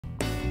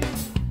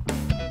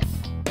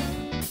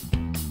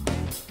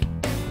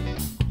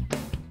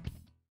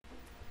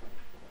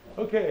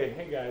Okay,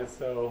 hey guys,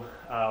 so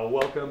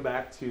welcome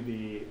back to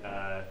the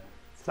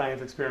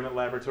Science Experiment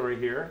Laboratory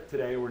here.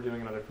 Today we're doing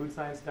another food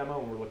science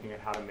demo and we're looking at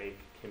how to make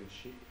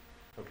kimchi.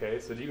 Okay,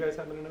 so do you guys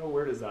happen to know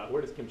where does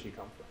kimchi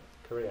come from?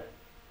 Korea.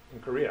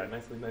 In Korea,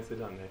 nicely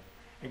done, Nick.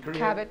 In Korea,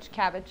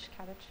 Cabbage,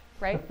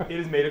 right? it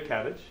is made of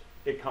cabbage.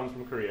 It comes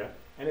from Korea,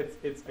 and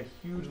it's a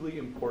hugely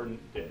important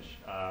dish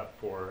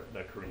for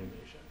the Korean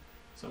nation.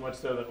 So much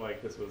so that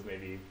like this was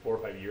maybe 4 or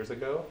 5 years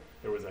ago,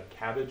 there was a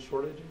cabbage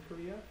shortage in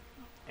Korea,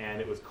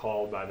 and it was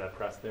called by the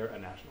press there a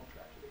national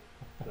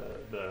tragedy.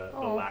 The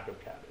lack of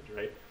cabbage,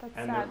 right? That's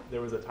and sad. there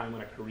was a time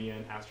when a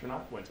Korean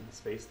astronaut went to the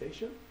space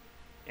station,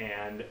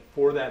 and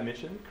for that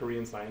mission,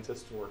 Korean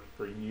scientists worked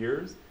for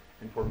years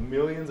and for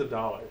millions of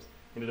dollars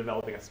into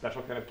developing a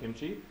special kind of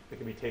kimchi that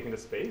can be taken to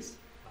space,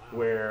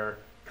 where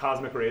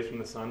cosmic rays from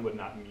the sun would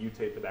not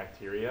mutate the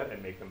bacteria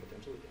and make them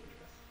potentially dangerous.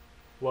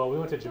 Well, we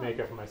went to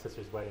Jamaica for my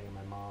sister's wedding, and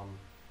my mom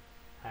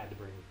had to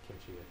bring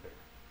kimchi with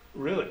her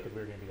Really? because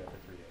we were going to be there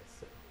for 3 days.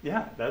 So.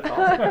 Yeah, that's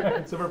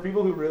awesome. So for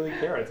people who really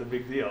care, it's a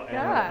big deal. And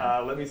Yeah.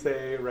 let me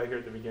say right here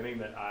at the beginning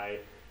that I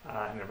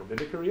have never been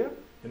to Korea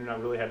and do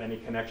not really have any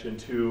connection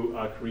to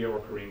Korea or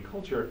Korean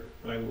culture,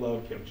 but I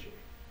love kimchi.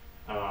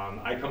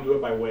 I come to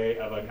it by way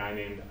of a guy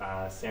named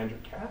Sandra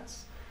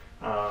Katz.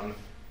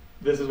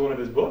 This is one of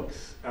his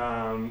books.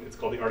 It's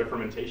called The Art of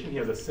Fermentation. He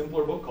has a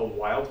simpler book called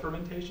Wild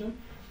Fermentation.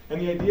 And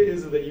the idea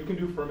is that you can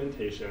do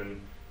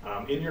fermentation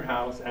in your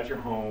house, at your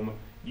home,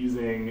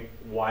 using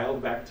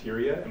wild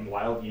bacteria and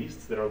wild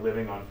yeasts that are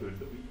living on foods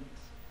that we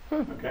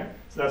eat. Okay?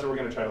 So that's what we're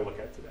going to try to look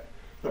at today.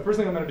 The first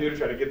thing I'm going to do to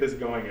try to get this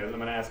going is I'm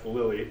going to ask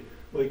Lily,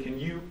 can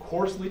you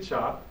coarsely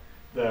chop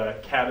the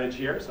cabbage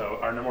here? So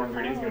our number one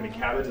ingredient is going to be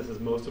cabbage. This is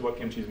most of what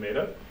kimchi is made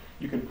of.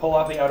 You can pull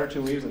out the outer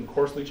 2 leaves and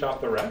coarsely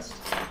chop the rest.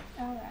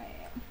 All right.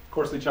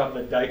 Coarsely chop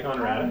the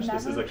daikon radish.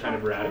 This is a kind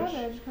of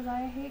radish. Because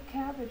I hate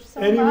cabbage so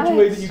Any much. which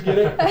way that you get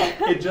it,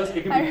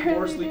 it can I be really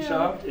coarsely do.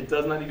 chopped. It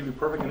does not need to be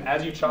perfect. And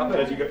as you chop it,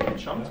 as you get the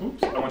chunks,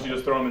 I want you to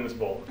just throw them in this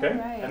bowl, okay?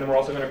 Alright. And then we're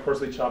also going to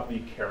coarsely chop the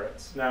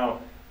carrots. Now,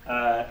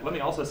 let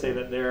me also say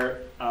that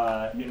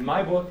in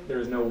my book, there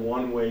is no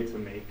one way to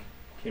make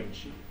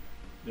kimchi.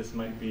 This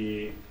might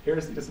be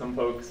heresy to some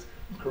folks.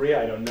 In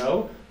Korea, I don't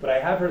know, but I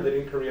have heard that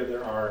in Korea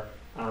there are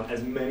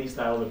as many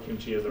styles of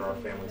kimchi as there are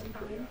families in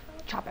Korea.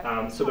 Chop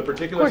it. So the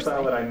particular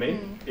style that I make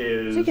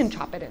is So you can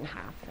chop it in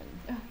half.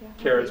 And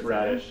carrots,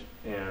 radish,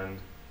 and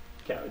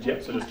cabbage.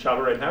 Yep, so just chop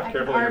it right in half. I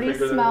Careful can with your already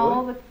fingers.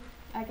 smell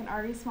I can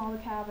already smell the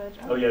cabbage.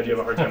 Oh yeah, do you have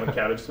a hard time with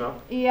cabbage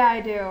smell? Yeah, I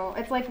do.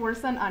 It's like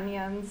worse than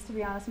onions, to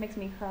be honest. It makes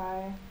me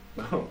cry.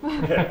 Oh,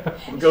 okay. Well,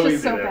 It's go just easy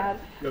so there. bad.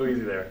 Go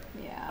easy there.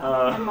 Yeah.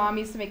 Uh, My mom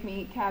used to make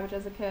me eat cabbage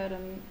as a kid,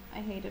 and I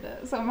hated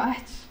it so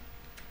much.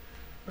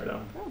 Right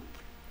on. Oh.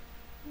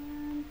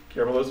 And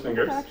Careful those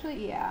fingers.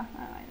 actually, yeah, I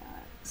know it.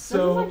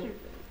 So this is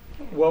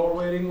actually while we're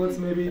waiting,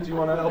 do you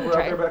want to help her out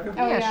Try. there, Becca?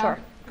 Oh, yeah, yeah. sure.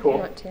 Cool. You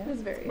want to?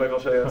 It's very Mike, I'll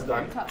show you how it's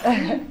done.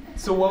 tough.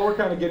 So while we're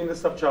kind of getting this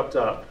stuff chopped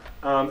up,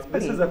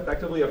 this is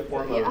effectively a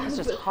form of That's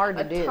just hard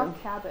to do.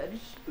 Tough cabbage.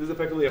 this is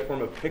effectively a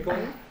form of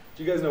pickling.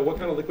 Do you guys know what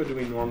kind of liquid do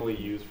we normally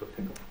use for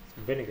pickling?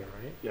 Vinegar,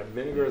 right? Yeah,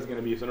 vinegar is going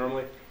to be, so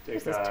normally take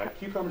This is tough.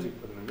 cucumbers, you can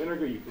put them in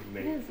vinegar, you can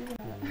make It is, isn't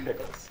it?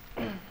 pickles.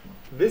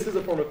 This is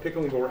a form of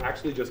pickling, but we're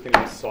actually just going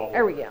to use salt.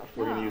 There we water. go.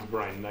 We're going to Oh. use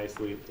brine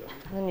nicely.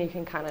 And then you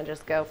can kind of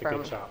just go It's a from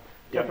good chop.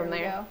 Yep. from There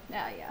we there.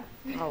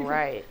 go. Yeah. All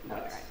right. Nice.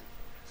 Alright.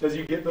 So as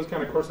you get those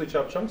kind of coarsely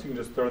chopped chunks, you can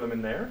just throw them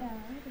in there.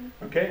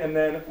 Yeah. Okay, and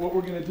then what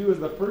we're going to do is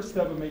the first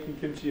step of making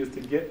kimchi is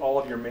to get all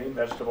of your main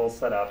vegetables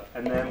set up,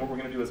 and then what we're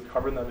going to do is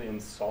cover them in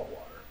salt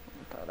water.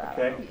 Throw that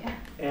Okay, on. Yeah.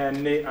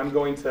 and Nate, I'm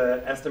going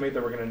to estimate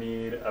that we're going to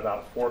need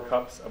about 4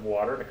 cups of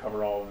water to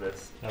cover all of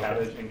this Okay.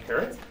 cabbage and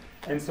carrots.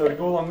 And so to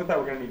go along with that,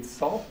 we're going to need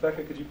salt.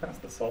 Becca, could you pass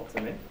the salt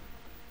to Nate?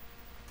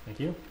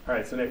 Thank you. All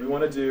right, so Nate, we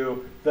want to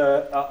do a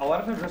lot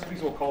of times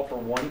recipes will call for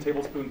 1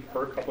 tablespoon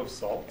per cup of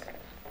salt.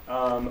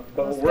 But what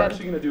That's we're good.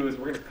 actually going to do is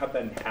we're going to cut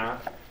that in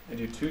half and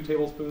do 2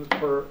 tablespoons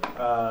per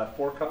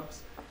 4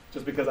 cups,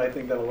 just because I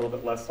think that a little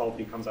bit less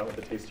salty comes out with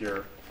the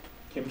tastier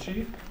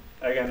kimchi.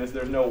 Again,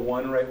 there's no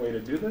one right way to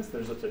do this.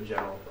 There's just a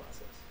general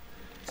process.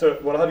 So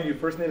what I'll have you do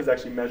first, Nate, is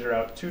actually measure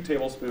out 2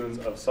 tablespoons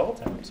of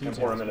salt and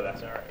pour them into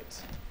that. All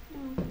right.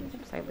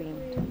 Oops, I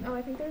leaned. Oh,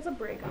 I think there's a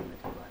break on the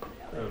table.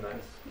 Oh,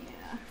 nice.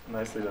 Yeah.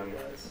 Nicely done,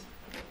 guys.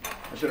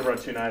 I should have brought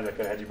 2 knives. I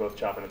could have had you both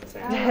chopping at the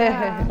same time.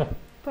 Yeah.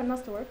 Putting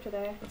us to work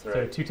today. That's So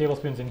right. 2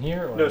 tablespoons in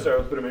here? Or No, sorry,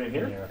 let's put them in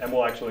here, here. and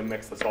we'll actually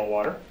mix the salt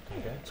water.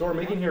 Okay. So what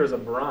we're making here is a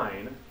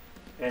brine,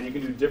 and you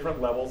can do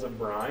different levels of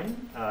brine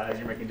as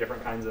you're making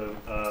different kinds of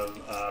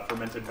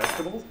fermented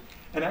vegetables.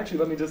 And actually,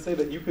 let me just say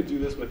that you could do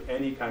this with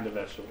any kind of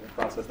vegetable. The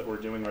process that we're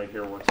doing right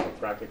here works with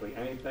practically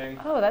anything.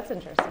 Oh, that's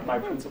interesting. My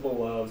principal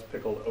loves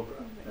pickled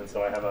okra, and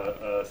so I have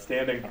a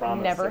standing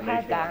promise never to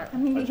make had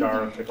him that. a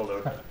jar of pickled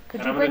okra. Could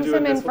And you I'm gonna bring do it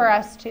some in this for way.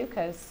 us too?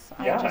 Because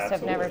I Yeah, just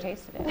have never absolutely.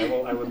 tasted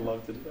it. I would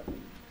love to do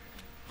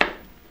that.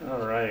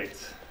 All right.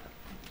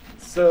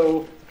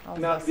 So How's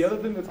now this? the other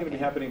thing that's going to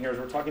be happening here is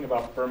we're talking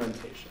about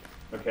fermentation.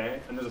 Okay,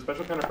 and there's a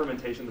special kind of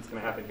fermentation that's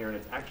going to happen here, and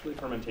it's actually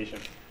fermentation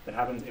that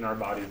happens in our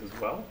bodies as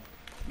well.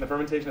 And the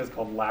fermentation is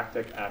called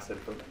lactic acid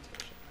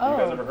fermentation. You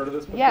guys Oh, ever heard of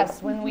this before?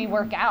 Yes, when we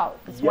work out.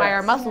 That's why our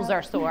Yes. muscles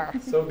are sore.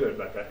 So good,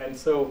 Becca. And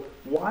so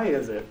why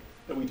is it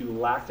that we do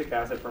lactic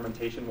acid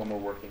fermentation when we're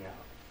working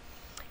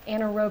out?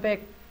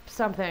 Anaerobic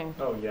something.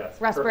 Oh, yes.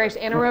 Respiration,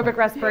 perfect. anaerobic That was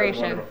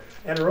respiration.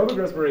 wonderful. Anaerobic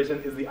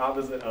respiration is the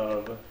opposite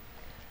of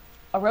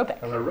Aerobic.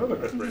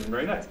 aerobic respiration.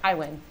 Very nice. I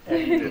win. And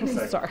you did,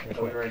 second. Sorry.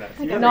 Oh, very nice.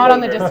 You guys Not are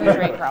on the very distance good.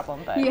 rate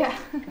problem, but. Yeah.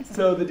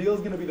 So the deal is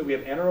going to be that we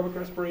have anaerobic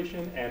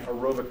respiration and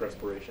aerobic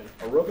respiration.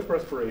 Aerobic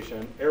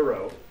respiration,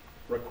 aero,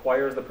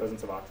 requires the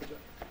presence of oxygen,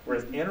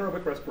 whereas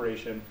anaerobic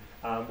respiration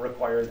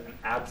requires an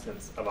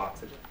absence of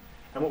oxygen.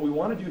 And what we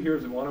want to do here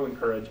is we want to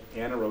encourage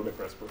anaerobic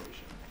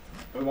respiration.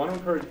 And we want to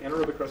encourage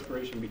anaerobic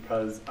respiration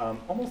because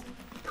almost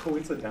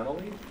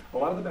coincidentally, a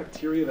lot of the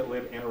bacteria that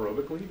live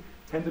anaerobically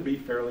tend to be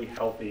fairly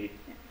healthy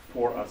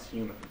for us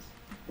humans,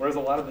 whereas a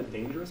lot of the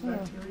dangerous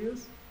bacteria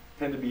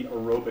tend to be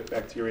aerobic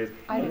bacteria.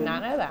 I did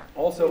not know that.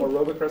 Also,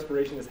 aerobic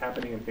respiration is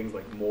happening in things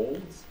like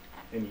molds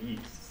and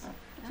yeasts.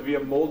 So if you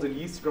have molds and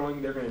yeasts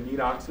growing, they're going to need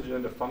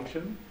oxygen to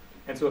function.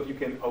 And so if you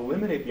can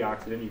eliminate the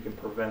oxygen, you can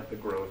prevent the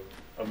growth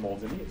of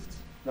molds and yeasts.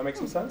 That make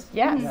some sense?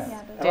 Yes. Yeah,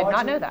 And Did I'll not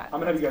actually- know that. I'm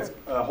going to have you guys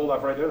hold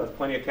off right there. That's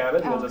plenty of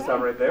cabbage. We'll just Okay.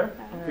 stop right there.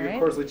 All We can right.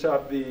 coarsely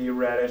chop the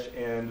radish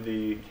and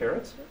the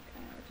carrots.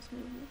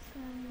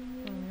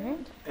 All right.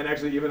 And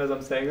actually, even as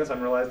I'm saying this,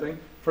 I'm realizing,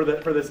 for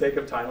the sake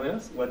of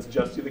timeliness, let's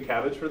just do the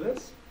cabbage for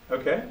this,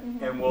 okay?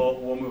 And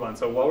we'll move on.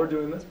 So while we're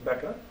doing this,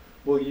 Becca,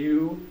 will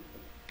you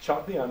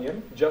chop the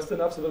onion just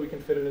enough so that we can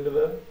fit it into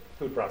the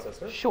food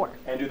processor? Sure.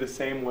 And do the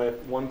same with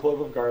 1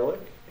 clove of garlic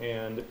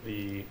and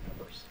the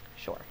peppers.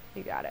 Sure.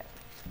 You got it.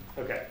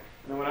 Okay.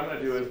 And then what I'm going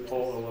to do is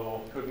pull a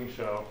little cooking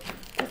show.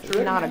 This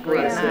is not a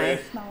great Let's see.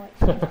 knife. Smell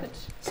like cabbage.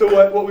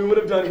 So what we would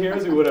have done here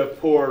is we would have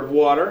poured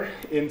water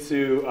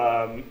into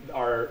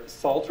our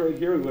salt right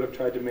here. We would have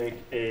tried to make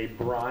a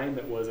brine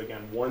that was,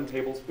 again, 1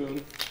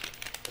 tablespoon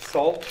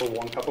salt for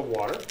 1 cup of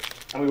water.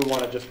 And we would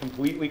want to just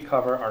completely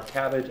cover our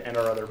cabbage and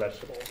our other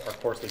vegetables, our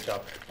coarsely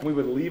chopped. And we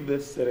would leave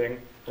this sitting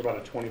for about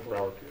a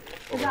 24-hour period.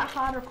 Is that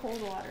hot or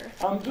cold water?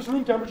 Just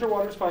room temperature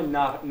water is fine,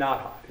 not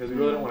hot, because we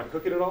really don't want to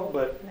cook it at all,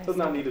 but it Nice. does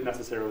not need to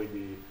necessarily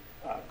be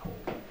cold.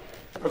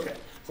 Okay,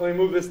 so let me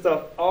move this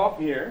stuff off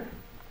here.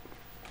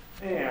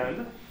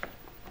 And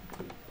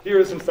here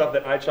is some stuff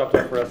that I chopped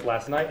up for us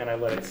last night, and I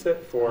let it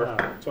sit for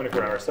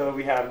 24 hours. So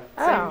we have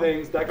same Oh.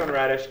 things, daikon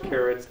radish,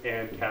 carrots,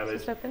 and cabbage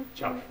Is this open?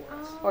 chopped for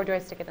us. Or do I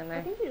stick it in I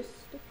there? think you just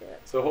stick it.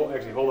 So hold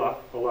off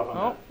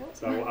on that.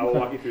 So I will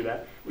walk you through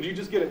that. Would you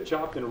just get it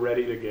chopped and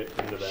ready to get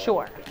into that?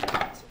 Sure. Okay.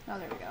 Oh,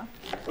 there we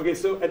go. Okay,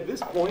 so at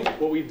this point,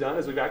 what we've done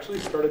is we've actually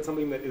started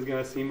something that is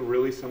going to seem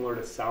really similar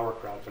to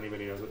sauerkraut, if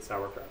anybody knows what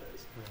sauerkraut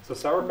is. So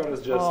sauerkraut is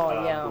just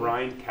Oh, yum.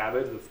 brined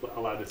cabbage that's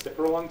allowed to sit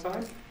for a long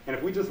time. And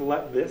if we just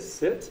let this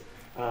sit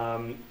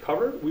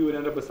covered, we would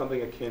end up with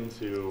something akin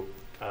to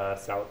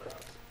sauerkraut.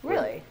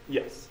 Really?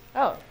 Yes.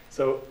 Oh.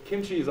 So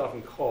kimchi is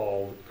often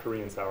called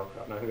Korean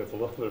sauerkraut, and I think that's a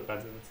little bit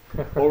offensive.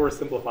 It's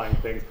oversimplifying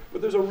things,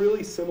 but there's a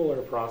really similar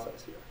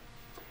process here.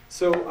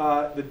 So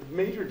the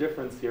major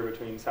difference here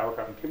between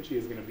sauerkraut and kimchi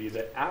is going to be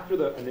that after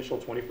the initial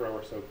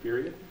 24-hour soak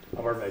period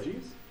of our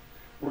veggies,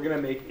 we're going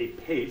to make a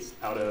paste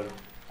out of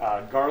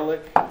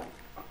garlic,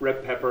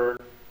 red pepper,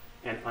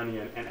 and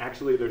onion. And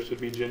actually, there should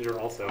be ginger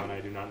also, and I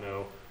do not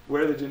know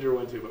where the ginger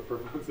went to, but for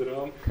folks at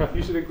home,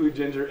 you should include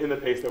ginger in the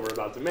paste that we're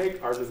about to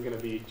make. Ours is going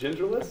to be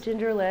gingerless.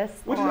 Gingerless.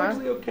 Which is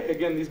actually okay.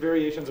 Again, these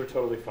variations are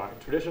totally fine.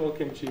 Traditional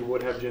kimchi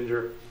would have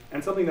ginger,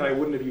 and something that I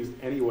wouldn't have used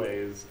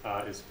anyways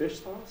is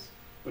fish sauce.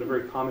 But a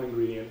very common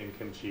ingredient in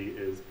kimchi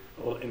is,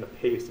 in the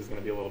paste, is going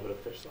to be a little bit of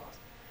fish sauce.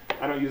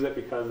 I don't use it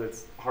because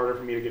it's harder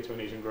for me to get to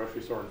an Asian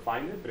grocery store and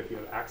find it, but if you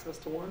have access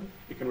to one,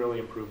 it can really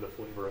improve the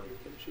flavor of your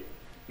kimchi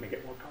and make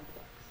it more complex.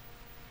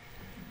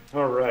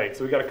 All right,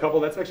 so we got a couple.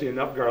 That's actually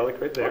enough garlic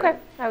right there. Okay.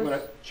 I I'm was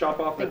going to chop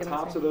off the thinking the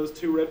tops same. of those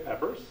 2 red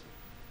peppers.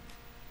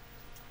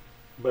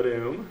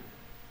 Boom.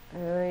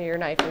 Your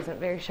knife isn't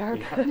very sharp.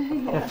 Yeah,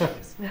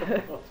 apologies.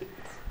 Apologies.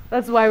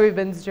 That's why we've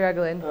been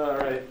struggling. All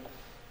right.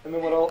 And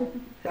then what I'll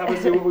have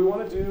us do, what we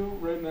want to do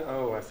right now.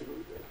 Oh, I see what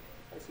we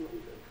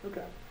did.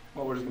 Okay.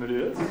 Well, we're just going to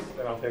do this,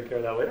 and I'll take care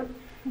of that later.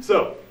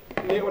 So,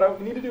 what I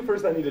need to do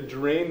first, I need to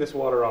drain this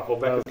water off. Well,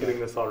 Becca's getting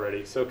this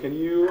already. So can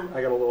you,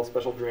 I got a little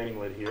special draining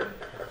lid here.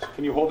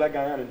 Can you hold that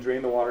guy on and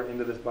drain the water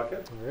into this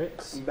bucket? All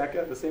right. And Becca,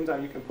 at the same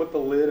time, you can put the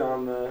lid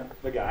on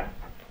the guy.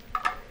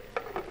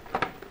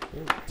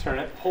 Turn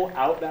it, pull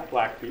out that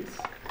black piece.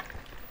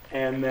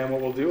 And then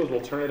what we'll do is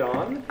we'll turn it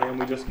on, and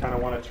we just kind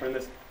of want to turn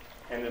this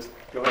and just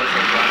go ahead and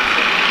set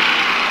that.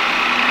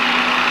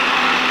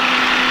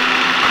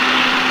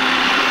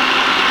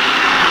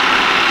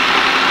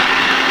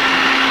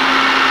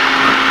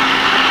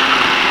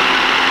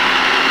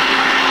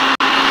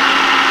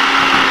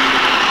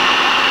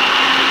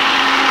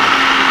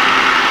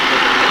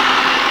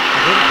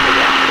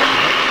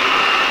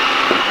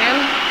 And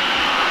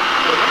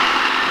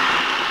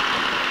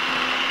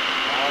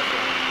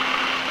Awesome.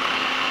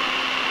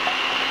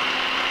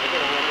 Okay,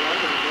 we'll run it on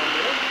to the one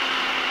minute.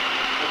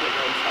 Okay, go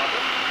ahead and stop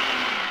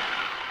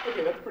it.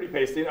 Okay, that's pretty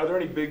pasty. Are there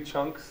any big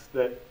chunks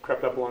that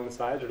crept up along the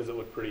sides, or does it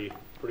look pretty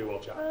well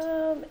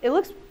chopped? it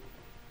looks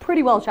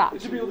pretty well It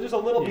chopped. should be just a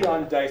little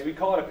beyond diced. We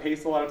call it a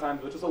paste a lot of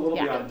times, but just a little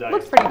Yeah. beyond diced.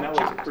 Looks pretty and that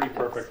looks chopped. pretty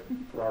perfect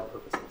for our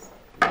purposes.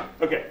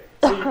 Okay,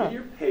 so you get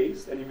your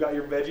paste and you've got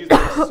your veggies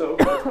that are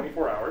soaked for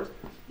 24 hours.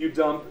 You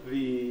dump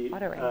the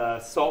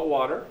salt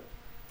water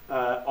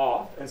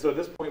off, and so at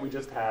this point we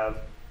just have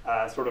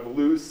sort of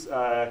loose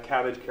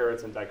cabbage,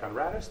 carrots, and daikon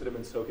radish that have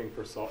been soaking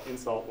in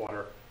salt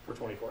water for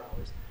 24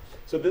 hours.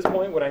 So at this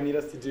point, what I need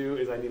us to do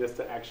is I need us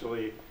to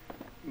actually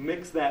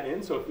mix that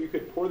in. So if you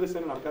could pour this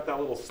in, and I've got that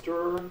little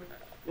stirrer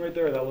right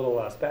there, that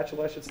little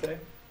spatula, I should say.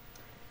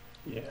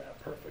 Yeah,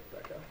 perfect,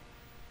 Becca.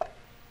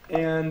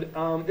 And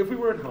if we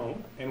were at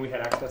home and we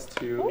had access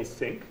to a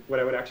sink, what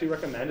I would actually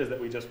recommend is that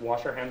we just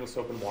wash our hands with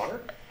soap and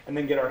water and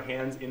then get our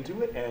hands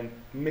into it and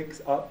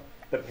mix up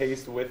the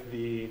paste with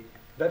the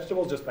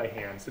vegetables just by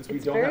hand. Since we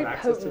don't have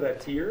access to that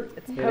tier,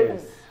 It's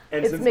potent.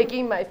 and It's since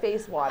making my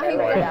face water I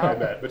right I now.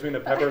 bet, between the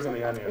peppers and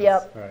the onions.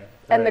 Yep. Right.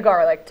 And the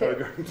garlic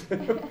too.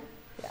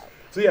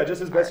 So yeah,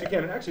 just as best you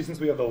can. And actually, since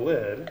we have the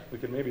lid, we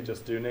could maybe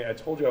just do. Nate, I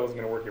told you I wasn't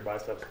going to work your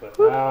biceps, but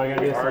Oh, I gotta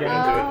do we this are going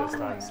again. to do it this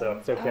time. So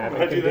It's okay. I've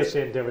Wanna been do this?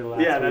 conditioned over the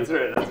last yeah, week. that's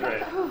right. That's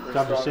right. We're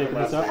Stop just stronger shaking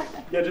than this last up.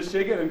 time. Yeah, just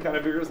shake it and kind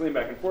of vigorously lean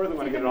back and forth. And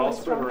want to get it all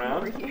spread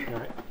around. All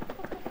right.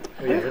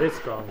 Oh, yeah, it is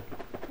strong.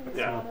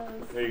 Yeah,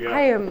 there you go.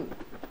 I am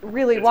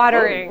really It's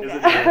watering.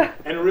 potent, isn't it?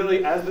 And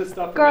really, as this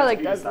stuff Garlic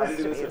ferments, does if you decide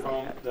to do this this to at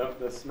me. home,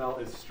 the smell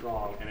is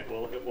strong and it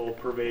will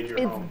pervade your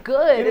It's home.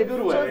 good. In a It's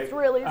good way. just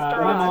really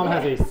strong. My mom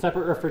has a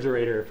separate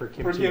refrigerator for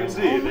kimchi. For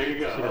kimchi, now. there you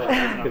go. She Oh, does.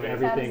 that's Because amazing.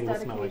 everything will That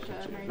is smell like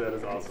dedication kimchi. right That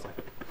is awesome.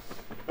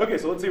 Okay,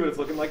 so let's see what it's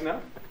looking like now.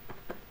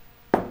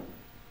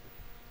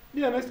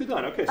 Yeah, nicely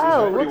done. Okay, so Oh,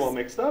 it's pretty looks- well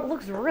mixed up. It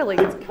looks really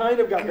It's kind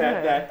of got good.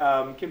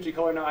 that kimchi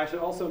color. Now, I should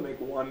also make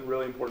one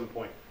really important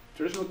point.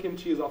 Traditional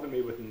kimchi is often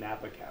made with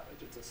Napa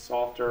cabbage. It's a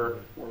softer,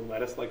 more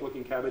lettuce-like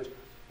looking cabbage.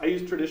 I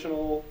use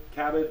traditional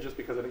cabbage just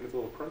because I think it's a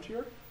little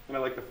crunchier and I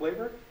like the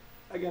flavor.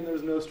 Again,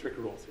 there's no strict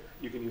rules here.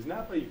 You can use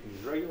Napa, you can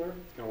use regular.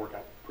 It's going to work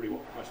out pretty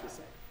well, much the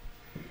same.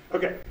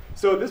 Okay,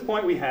 so at this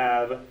point we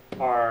have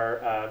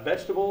our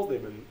vegetables.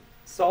 They've been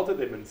salted,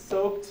 they've been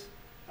soaked.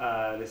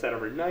 They sat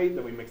overnight,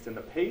 then we mixed in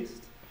the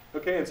paste.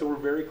 Okay, and so we're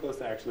very close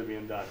to actually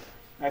being done.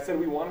 I said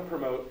we want to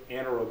promote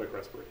anaerobic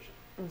respiration,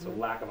 so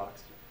lack of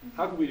oxygen.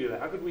 How could we do that?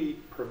 How could we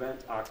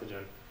prevent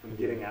oxygen from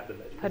getting at the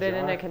veggies? Put it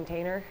in a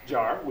container,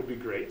 Jar would be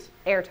great.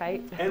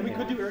 airtight. And we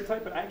could do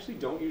airtight, but I actually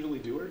don't usually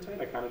do airtight.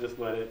 I kind of just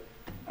let it,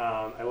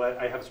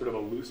 I have sort of a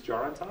loose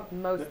jar on top.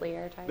 Mostly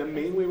airtight. The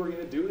main way we're going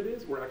to do it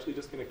is we're actually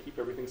just going to keep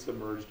everything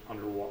submerged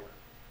underwater.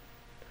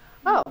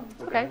 Oh,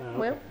 Okay. okay. Oh,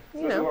 Well, okay. So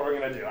you this is know. what we're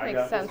going to do. I Makes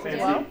got sense this as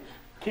fancy well.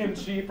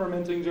 kimchi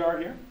fermenting jar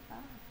here.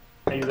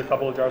 I use a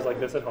couple of jars like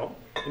this at home.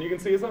 And you can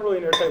see it's not really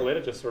an airtight lid.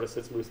 It just sort of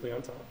sits loosely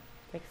on top.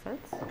 Makes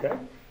sense. Okay.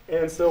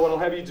 And so what I'll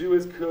have you do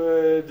is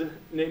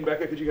Nate and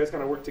Becca, could you guys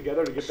kind of work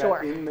together to get Sure.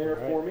 that in there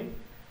for me?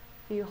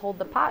 If you hold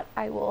the pot,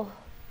 I'll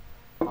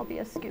be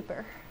a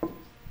scooper.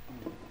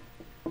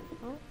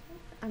 Well,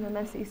 I'm a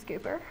messy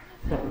scooper.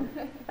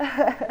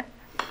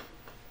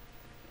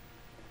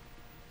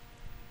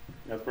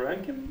 That's right.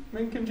 And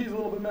kimchi's a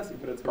little bit messy,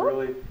 but it's a Oh.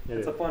 really, It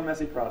it's a is. fun,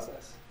 messy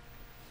process.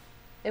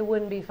 It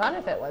wouldn't be fun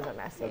if it wasn't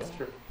messy. That's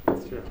true.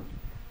 That's true.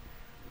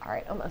 All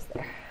right, almost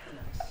there.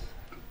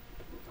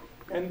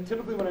 And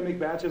typically when I make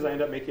batches, I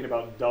end up making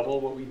about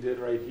double what we did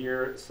right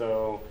here.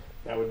 So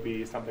that would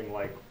be something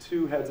like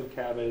 2 heads of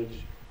cabbage,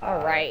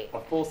 All right. a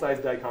full-size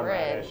daikon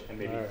Right. radish, and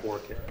maybe All right. 4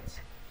 carrots.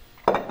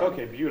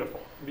 Okay,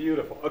 beautiful,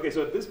 beautiful. Okay,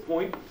 so at this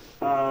point,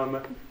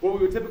 what we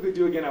would typically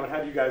do, again, I would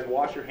have you guys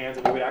wash your hands,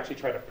 and we would actually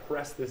try to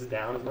press this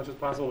down as much as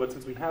possible. But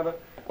since we haven't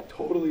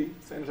totally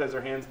sanitized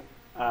our hands,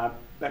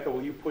 Becca,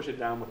 will you push it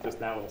down with just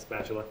that little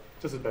spatula,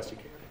 just as best you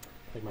can?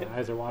 Like my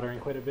eyes are watering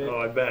quite a bit. Oh,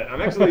 I bet.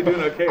 I'm actually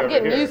doing okay over I'm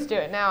getting here. used to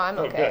it now. I'm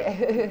Oh, okay.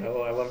 good.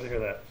 I love to hear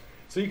that.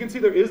 So you can see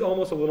there is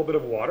almost a little bit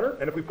of water,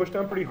 and if we push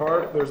down pretty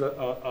hard, there's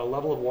a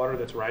level of water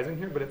that's rising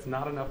here, but it's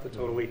not enough to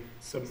totally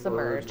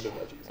submerge the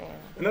veggies. Yeah.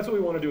 And that's what we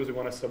want to do is we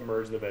want to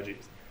submerge the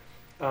veggies.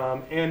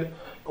 And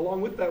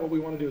along with that, what we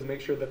want to do is make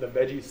sure that the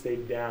veggies stay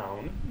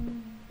down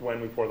when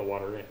we pour the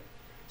water in.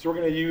 So we're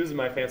going to use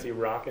my fancy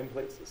rock and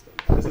plate system.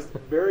 This is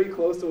very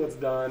close to what's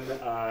done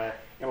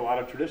in a lot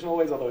of traditional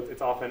ways, although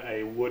it's often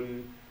a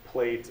wooden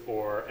plate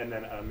and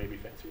then maybe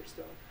fancier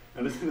stone.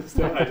 Now this is the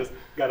stone I just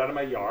got out of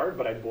my yard,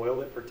 but I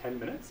boiled it for 10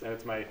 minutes, and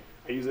I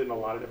use it in a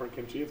lot of different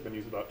kimchi. It's been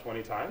used about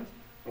 20 times.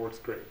 It works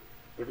great.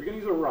 But if you're going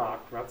to use a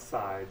rock from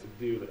outside to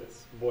do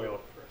this, boil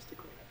it first to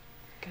clean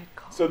it. Good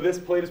call. So this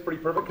plate is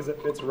pretty perfect because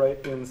it fits right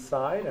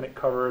inside and it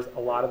covers a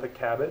lot of the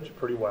cabbage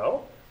pretty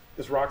well.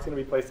 This rock's going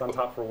to be placed on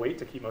top for weight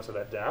to keep most of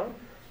that down.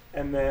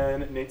 And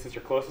then, Nate, since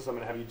you're closest, I'm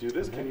going to have you do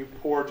this. Can you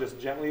pour just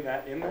gently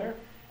that in there?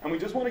 And we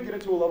just want to get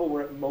it to a level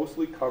where it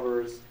mostly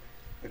covers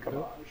the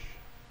cabbage.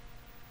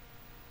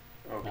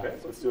 Okay, Nice.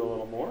 let's do a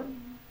little more.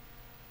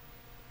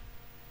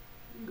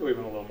 Go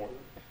even a little more.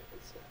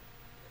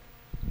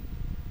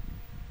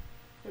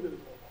 Maybe a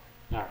little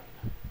more. All right.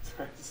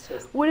 Sorry, it's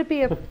just,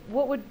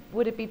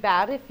 Would it be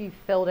bad if you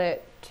filled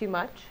it too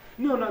much?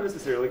 no, not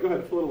necessarily. Go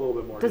ahead, fill it a little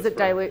bit more. Does just it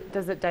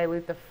for-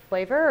 dilute the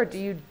flavor, or do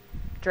you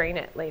drain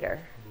it later?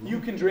 You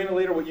can drain it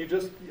later.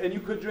 And you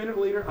could drain it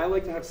later. I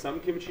like to have some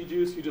kimchi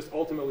juice. You just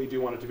ultimately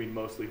do want it to be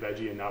mostly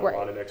veggie and not Right. a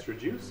lot of extra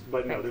juice.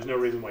 But no, there's no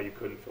reason why you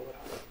couldn't fill it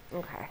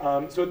up.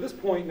 Okay. So at this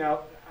point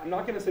now, I'm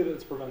not going to say that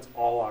this prevents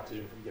all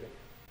oxygen from getting in.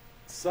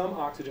 Some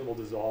oxygen will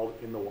dissolve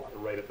in the water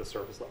right at the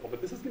surface level,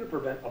 but this is going to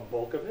prevent a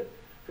bulk of it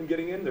from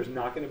getting in. There's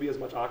not going to be as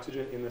much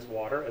oxygen in this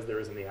water as there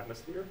is in the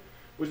atmosphere,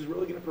 which is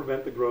really going to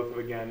prevent the growth of,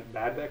 again,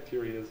 bad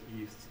bacteria,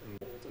 yeasts, and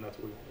molds, and that's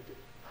what we want to do.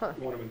 Huh.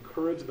 We want to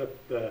encourage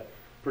the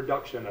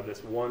production of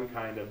this one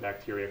kind of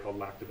bacteria called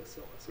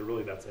lactobacillus. So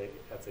really that's a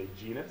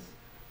genus,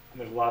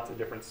 and there's lots of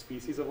different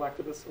species of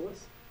lactobacillus.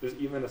 There's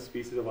even a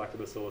species of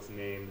lactobacillus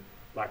named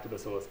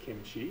Lactobacillus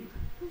kimchi,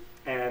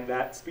 and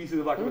that species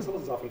of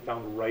lactobacillus is often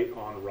found right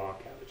on raw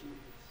cabbage leaves.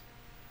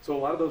 So a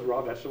lot of those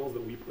raw vegetables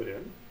that we put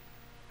in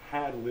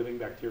had living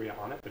bacteria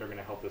on it that are going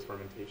to help this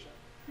fermentation.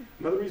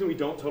 Another reason we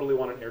don't totally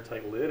want an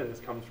airtight lid, and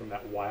this comes from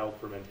that wild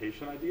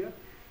fermentation idea,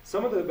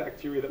 some of the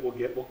bacteria that we'll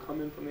get will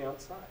come in from the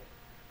outside.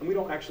 And we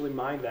don't actually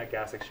mind that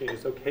gas exchange.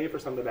 It's okay for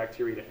some of the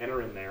bacteria to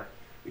enter in there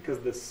because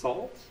the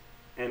salt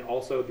and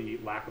also the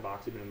lack of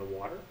oxygen in the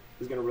water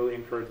is going to really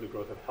encourage the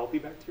growth of healthy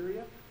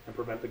bacteria and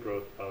prevent the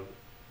growth of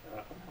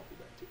unhealthy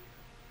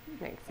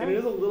bacteria. Makes sense. And it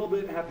is a little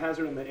bit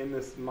haphazard in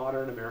this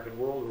modern American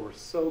world where we're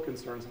so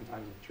concerned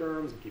sometimes with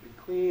germs and keeping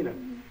clean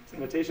and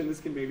sanitation. This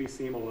can maybe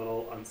seem a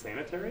little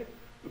unsanitary,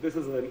 but this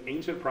is an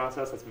ancient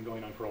process that's been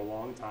going on for a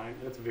long time,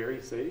 and it's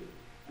very safe.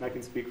 And I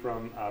can speak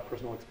from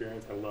personal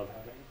experience. I love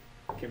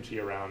having kimchi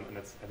around, and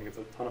I think it's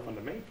a ton of fun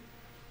to make.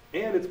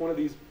 And it's one of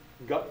these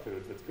gut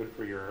foods that's good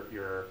for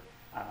your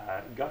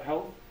gut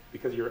health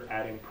because you're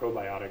adding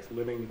probiotics,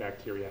 living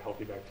bacteria,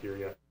 healthy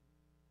bacteria.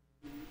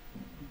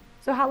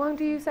 So how long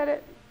do you let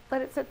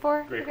it sit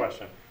for? Great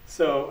question.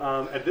 So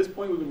at this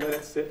point, we would let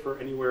it sit for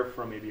anywhere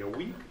from maybe a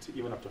week to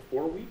even up to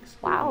 4 weeks,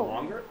 or Wow. even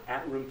longer,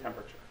 at room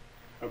temperature.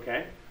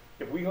 Okay?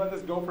 If we let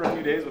this go for a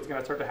few days, what's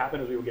going to start to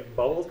happen is we will get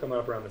bubbles coming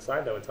up around the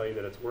side that would tell you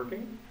that it's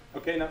working.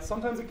 Okay, now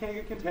sometimes it can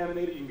get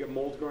contaminated. You can get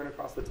molds growing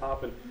across the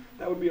top, and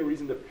that would be a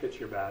reason to pitch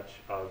your batch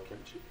of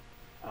kimchi.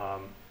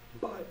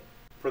 But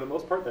for the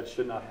most part, that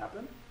should not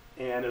happen.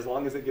 And as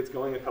long as it gets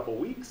going a couple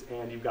weeks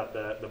and you've got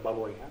the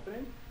bubbling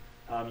happening,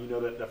 you know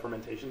that the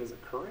fermentation is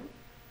occurring.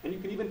 And you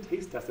can even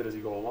taste test it as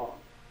you go along.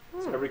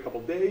 So every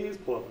couple days,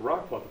 pull out the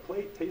rock, pull out the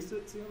plate, taste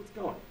it, see how it's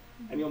going.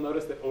 And you'll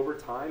notice that over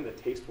time, the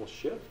taste will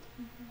shift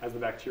as the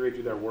bacteria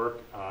do their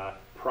work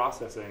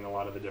processing a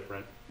lot of the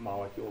different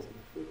molecules in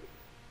the food.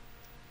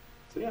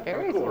 So yeah,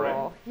 Very cool, cool.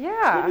 right?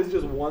 Yeah. So it is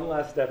just one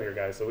last step here,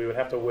 guys. So we would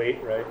have to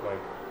wait, right, like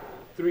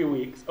 3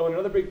 weeks. Oh, and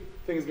another big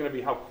thing is going to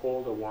be how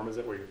cold or warm is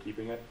it where you're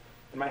keeping it.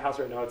 In my house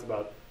right now, it's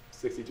about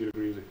 62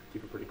 degrees. We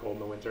keep it pretty cold in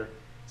the winter.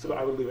 So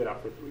I would leave it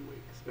out for 3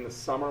 weeks. In the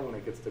summer, when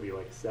it gets to be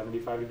like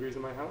 75 degrees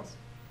in my house,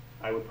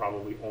 I would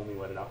probably only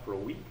let it out for a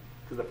week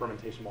because the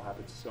fermentation will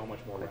happen so much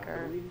more Quicker.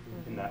 rapidly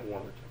in that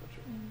warmer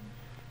temperature.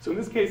 So in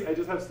this case, I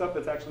just have stuff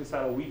that's actually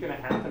sat a week and a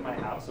half in my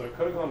house, so it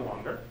could have gone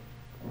longer,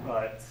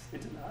 but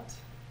it did not,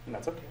 and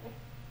that's okay.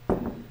 And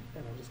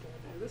I'm just going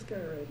to do this guy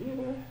right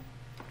here.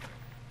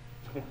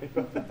 Don't worry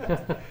about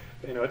that.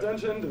 Pay no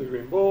attention to the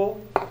green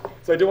bowl.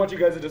 So I do want you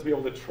guys to just be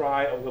able to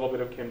try a little bit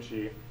of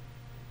kimchi.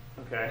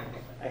 Okay,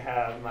 I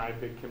have my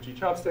big kimchi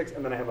chopsticks,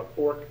 and then I have a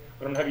fork.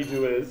 What I'm going to have you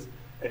do is,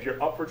 if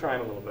you're up for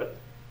trying a little bit,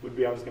 would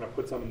be I'm just going to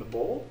put some in the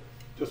bowl,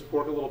 just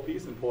fork a little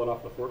piece and pull it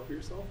off the fork for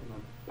yourself, and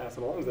then pass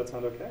it along. Does that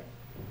sound okay?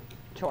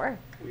 Sure.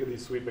 Look at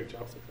these sweet big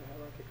chopsticks I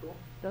have. Aren't they cool?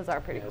 Those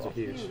are pretty Yeah, those cool. are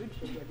huge.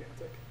 They're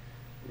gigantic.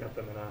 We got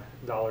them in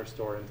a dollar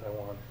store in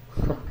Taiwan.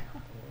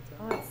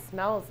 Oh, it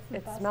smells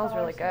Best really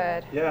dollar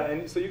good. Yeah,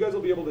 and so you guys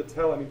will be able to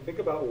tell. I mean, think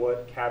about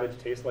what cabbage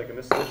tastes like, and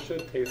this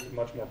should taste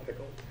much more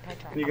pickled. Can I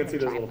try? And you can see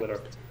there's a little bit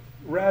of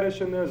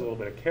radish in there, there's a little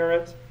bit of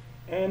carrot,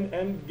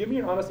 and give me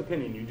your honest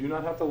opinion. You do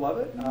not have to love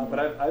it, but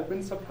I've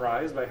been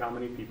surprised by how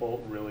many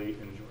people really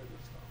enjoy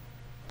this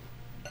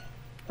stuff.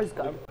 It's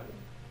good.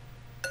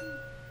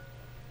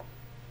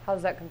 How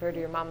does that compare to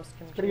your mom's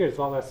kimchi? Pretty good. It's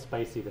a lot less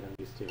spicy than I'm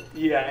used to.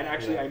 Yeah, and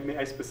actually Yeah.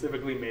 I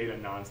specifically made a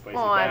non-spicy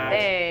Aw, batch,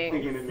 thanks.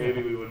 thinking that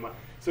maybe we wouldn't mind.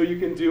 So you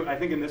can do, I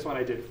think in this one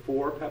I did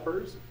 4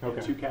 peppers and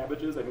Okay. 2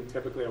 cabbages. I think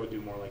typically I would do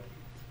more like 8.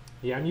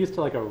 Yeah, I'm used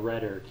to like a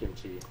redder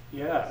kimchi.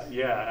 Yeah,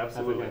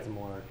 absolutely. That's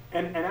more.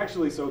 And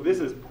actually, so this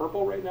is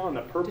purple right now, and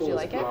the purple Did you is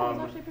like it? It's from,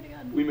 actually pretty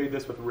good. we made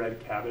this with red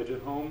cabbage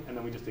at home, and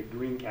then we just did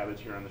green cabbage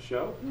here on the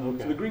show.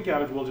 Okay. So the green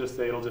cabbage it'll just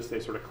say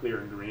sort of clear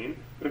and green.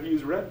 But if you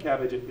use red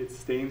cabbage, it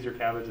stains your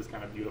cabbage this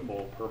kind of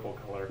beautiful purple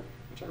color,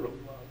 which I really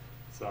love.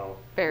 So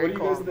Very what do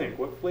you guys cool. think?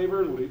 What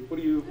flavors? What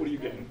are you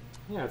getting?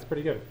 Yeah, it's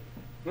pretty good.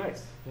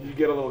 Nice. Did you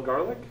get a little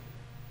garlic?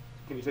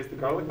 Can you taste the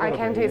garlic? I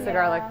can taste the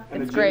garlic. Yeah.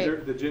 And It's the great.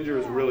 ginger, the ginger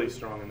is really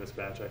strong in this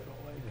batch, I felt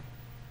like.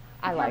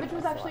 I like Cabbage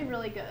was this actually one.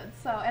 really good.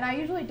 So, and I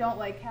usually don't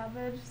like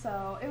cabbage,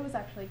 so it was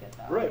actually good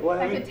though. Right, well,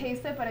 I I mean- could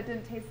taste it, but it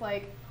didn't taste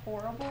like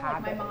horrible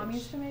like my mom Cabbage.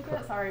 used to make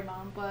it. Sorry,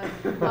 mom, but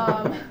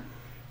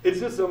It's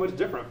just so much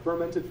different.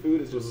 Fermented food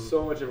is just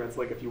so much different. It's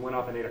like if you went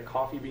off and ate a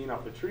coffee bean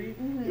off the tree,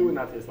 it would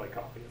not taste like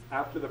coffee. It's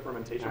after the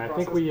fermentation I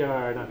process. think we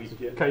are, not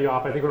to cut you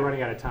off, I think we're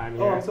running out of time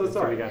here. Oh, I'm so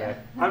sorry. we gotta,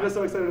 I'm just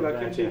so excited about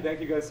kimchi. Gotcha.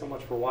 Thank you guys so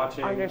much for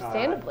watching.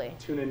 Understandably.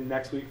 Tune in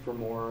next week for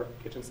more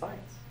kitchen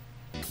science.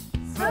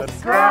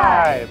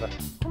 Subscribe!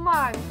 Come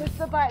on, push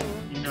the button.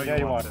 You know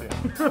you want to.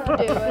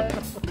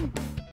 Do it.